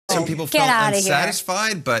Some people Get felt outta here.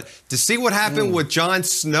 unsatisfied, but to see what happened with Jon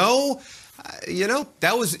Snow,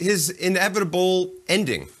 that was his inevitable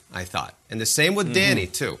ending, I thought. And the same with Danny,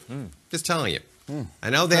 too. Just telling you. I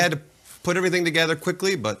know they had to put everything together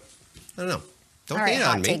quickly, but I don't know. Don't All right, hate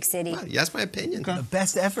Hot on me. Take City. Well, that's my opinion. The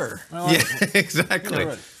best ever. Yeah, exactly.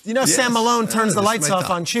 Sam Malone turns the that's lights my off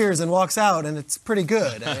thought. on Cheers and walks out, and it's pretty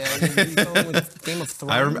good. He's going with Game of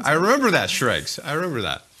Thrones. I remember that, Shregs. I remember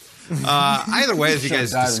that. Either way, as you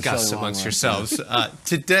guys discuss amongst yourselves,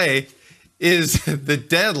 today is the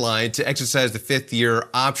deadline to exercise the fifth-year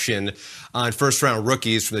option on first-round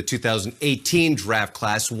rookies from the 2018 draft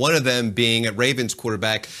class, one of them being at Ravens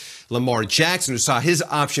quarterback Lamar Jackson, who saw his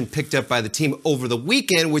option picked up by the team over the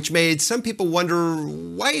weekend, which made some people wonder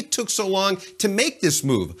why it took so long to make this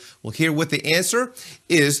move. Well, here with the answer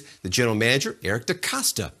is the general manager, Eric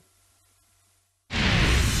DaCosta.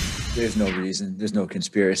 There's no reason. There's no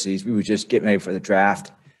conspiracies. We were just getting ready for the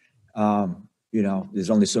draft. There's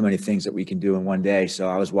only so many things that we can do in one day. So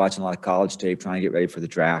I was watching a lot of college tape trying to get ready for the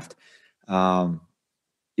draft.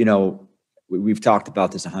 We've talked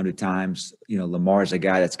about this 100 times. Lamar's a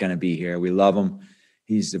guy that's going to be here. We love him.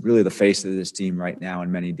 He's really the face of this team right now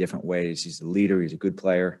in many different ways. He's a leader. He's a good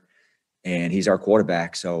player. And he's our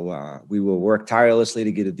quarterback. So we will work tirelessly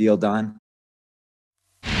to get a deal done.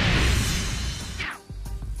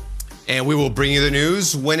 And we will bring you the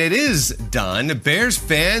news when it is done. Bears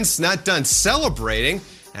fans not done celebrating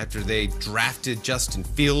after they drafted Justin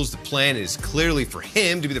Fields. The plan is clearly for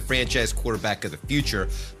him to be the franchise quarterback of the future.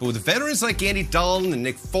 But with veterans like Andy Dalton and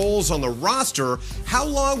Nick Foles on the roster, how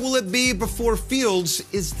long will it be before Fields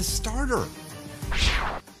is the starter?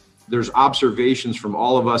 There's observations from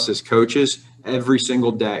all of us as coaches every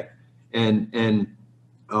single day. And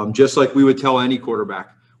just like we would tell any quarterback,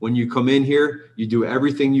 when you come in here, you do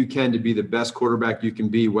everything you can to be the best quarterback you can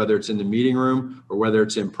be, whether it's in the meeting room or whether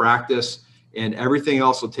it's in practice, and everything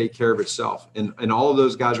else will take care of itself. And all of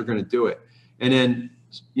those guys are going to do it. And then,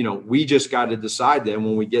 we just got to decide then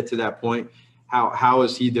when we get to that point, how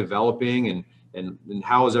is he developing and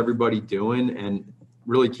how is everybody doing, and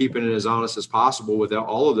really keeping it as honest as possible with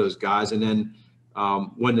all of those guys. And then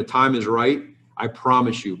when the time is right, I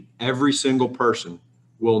promise you, every single person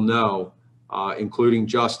will know, including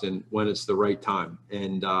Justin, when it's the right time.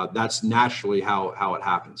 And that's naturally how it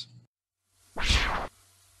happens.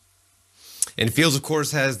 And Fields, of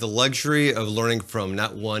course, has the luxury of learning from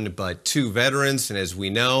not one but two veterans. And as we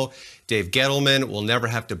know, Dave Gettleman will never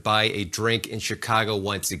have to buy a drink in Chicago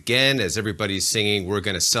once again, as everybody's singing "We're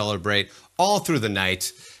Going to Celebrate" all through the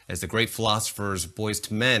night, as the great philosophers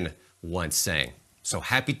Boyz II Men once sang. So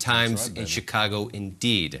happy times in Chicago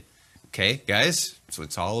indeed. Okay, guys, that's what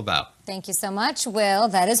it's all about. Thank you so much, Will.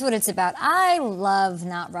 That is what it's about. I love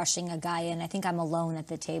not rushing a guy in. I think I'm alone at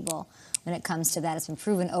the table when it comes to that. It's been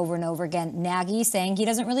proven over and over again. Nagy saying he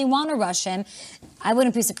doesn't really want to rush him. I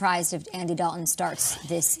wouldn't be surprised if Andy Dalton starts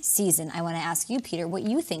this season. I want to ask you, Peter, what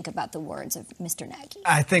you think about the words of Mr. Nagy.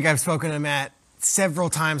 I think I've spoken to Matt several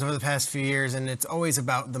times over the past few years, and it's always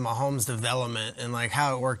about the Mahomes development and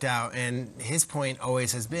how it worked out. And his point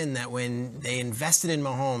always has been that when they invested in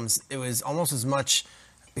Mahomes, it was almost as much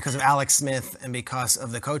because of Alex Smith and because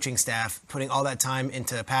of the coaching staff putting all that time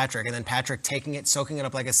into Patrick, and then Patrick taking it, soaking it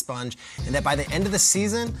up like a sponge, and that by the end of the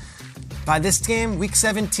season, by this game, week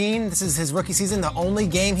 17, this is his rookie season, the only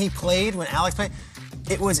game he played when Alex played,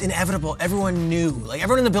 it was inevitable. Everyone knew.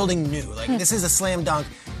 Everyone in the building knew. This is a slam dunk.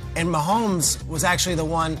 And Mahomes was actually the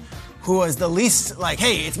one who was the least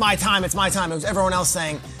hey, it's my time, it's my time. It was everyone else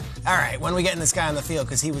saying, all right, when are we getting this guy on the field?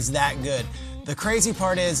 Because he was that good. The crazy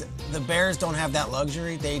part is the Bears don't have that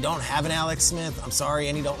luxury. They don't have an Alex Smith. I'm sorry,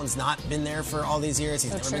 Andy Dalton's not been there for all these years.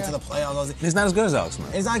 He's never been to the playoffs. He's not as good as Alex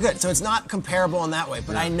Smith. He's not good. So it's not comparable in that way.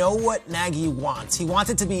 But I know what Nagy wants. He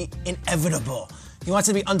wants it to be inevitable. He wants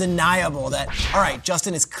it to be undeniable that, all right,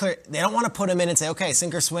 Justin is clear. They don't want to put him in and say, okay,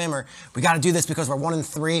 sink or swim, or we got to do this because we're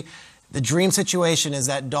 1-3. The dream situation is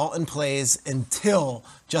that Dalton plays until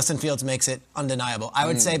Justin Fields makes it undeniable. I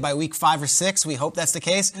would say by week 5 or 6, we hope that's the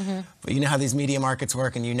case. But you know how these media markets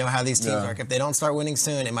work, and you know how these teams work. If they don't start winning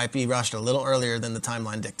soon, it might be rushed a little earlier than the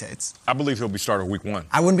timeline dictates. I believe he'll be starting week 1.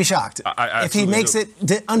 I wouldn't be shocked if he makes it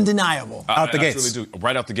undeniable. Out the gate.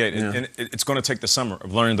 Right out the gate. Yeah. And it's going to take the summer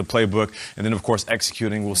of learning the playbook and then, of course,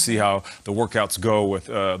 executing. We'll see how the workouts go with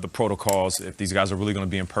the protocols, if these guys are really going to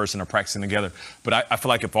be in person or practicing together. But I feel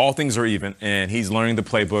like if all things are even and he's learning the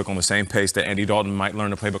playbook on the same pace that Andy Dalton might learn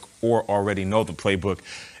the playbook or already know the playbook,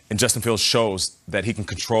 and Justin Fields shows that he can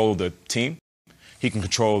control the team, he can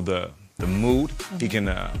control the mood, he can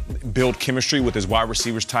build chemistry with his wide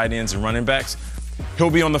receivers, tight ends, and running backs, he'll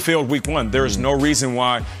be on the field week 1. There is no reason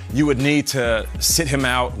why you would need to sit him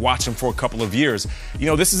out, watch him for a couple of years. You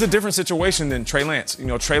know, this is a different situation than Trey Lance. You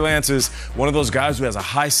know, Trey Lance is one of those guys who has a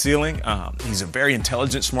high ceiling. He's a very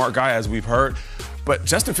intelligent, smart guy, as we've heard. But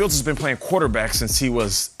Justin Fields has been playing quarterback since he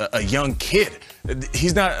was a young kid.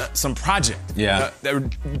 He's not some project. Yeah.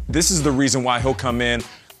 This is the reason why he'll come in,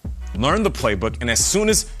 learn the playbook, and as soon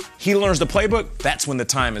as he learns the playbook, that's when the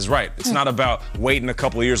time is right. It's not about waiting a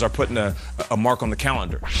couple of years or putting a mark on the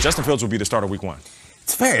calendar. Justin Fields will be the starter week 1.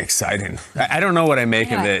 It's very exciting. I don't know what I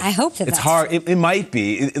make of it. I hope that it's that's hard. true. It might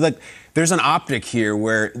be. Like, there's an optic here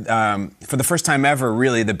where, for the first time ever,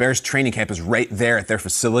 really, the Bears training camp is right there at their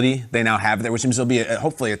facility. They now have there, which means there'll be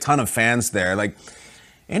hopefully a ton of fans there. Like,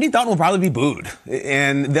 Andy Dalton will probably be booed,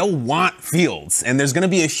 and they'll want Fields, and there's going to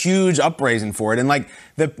be a huge upraising for it. And like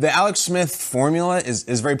the Alex Smith formula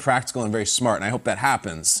is very practical and very smart, and I hope that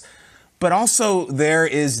happens. But also there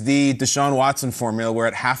is the Deshaun Watson formula where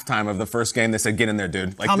at halftime of the first game they said, "Get in there,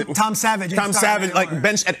 dude." Like Tom Savage. Tom Savage, like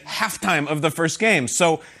bench at halftime of the first game.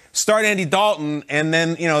 So start Andy Dalton, and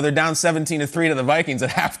then, you know, they're down 17-3 to the Vikings at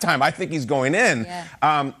halftime. I think he's going in.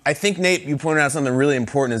 Yeah. I think, Nate, you pointed out something really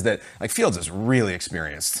important, is that, like, Fields is really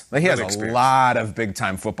experienced. Like, he has a lot of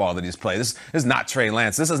big-time football that he's played. This is not Trey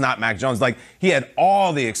Lance. This is not Mac Jones. Like, he had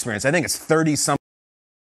all the experience. I think it's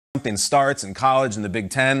 30-something starts in college in the Big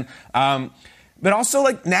Ten. But also,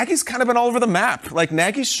 like, Nagy's kind of been all over the map. Like,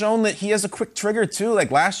 Nagy's shown that he has a quick trigger, too. Like,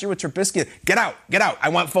 last year with Trubisky, get out. I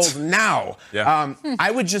want Foles now. Yeah. I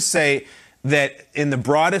would just say that in the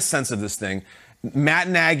broadest sense of this thing, Matt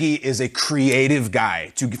Nagy is a creative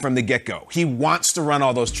guy from the get-go. He wants to run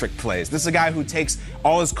all those trick plays. This is a guy who takes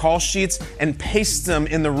all his call sheets and pastes them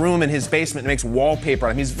in the room in his basement and makes wallpaper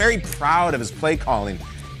on them. He's very proud of his play calling.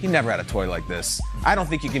 He never had a toy like this. I don't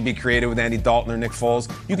think you can be creative with Andy Dalton or Nick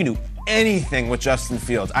Foles. You can do anything with Justin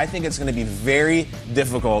Fields. I think it's going to be very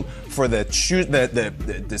difficult for the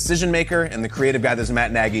decision maker and the creative guy that's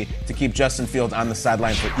Matt Nagy to keep Justin Fields on the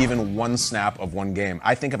sideline for even one snap of one game.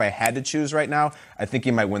 I think if I had to choose right now, I think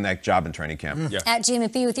he might win that job in training camp. Yeah. At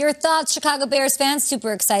GMFB with your thoughts, Chicago Bears fans,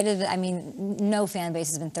 super excited. I mean, no fan base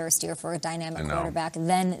has been thirstier for a dynamic quarterback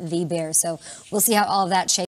than the Bears. So we'll see how all of that shakes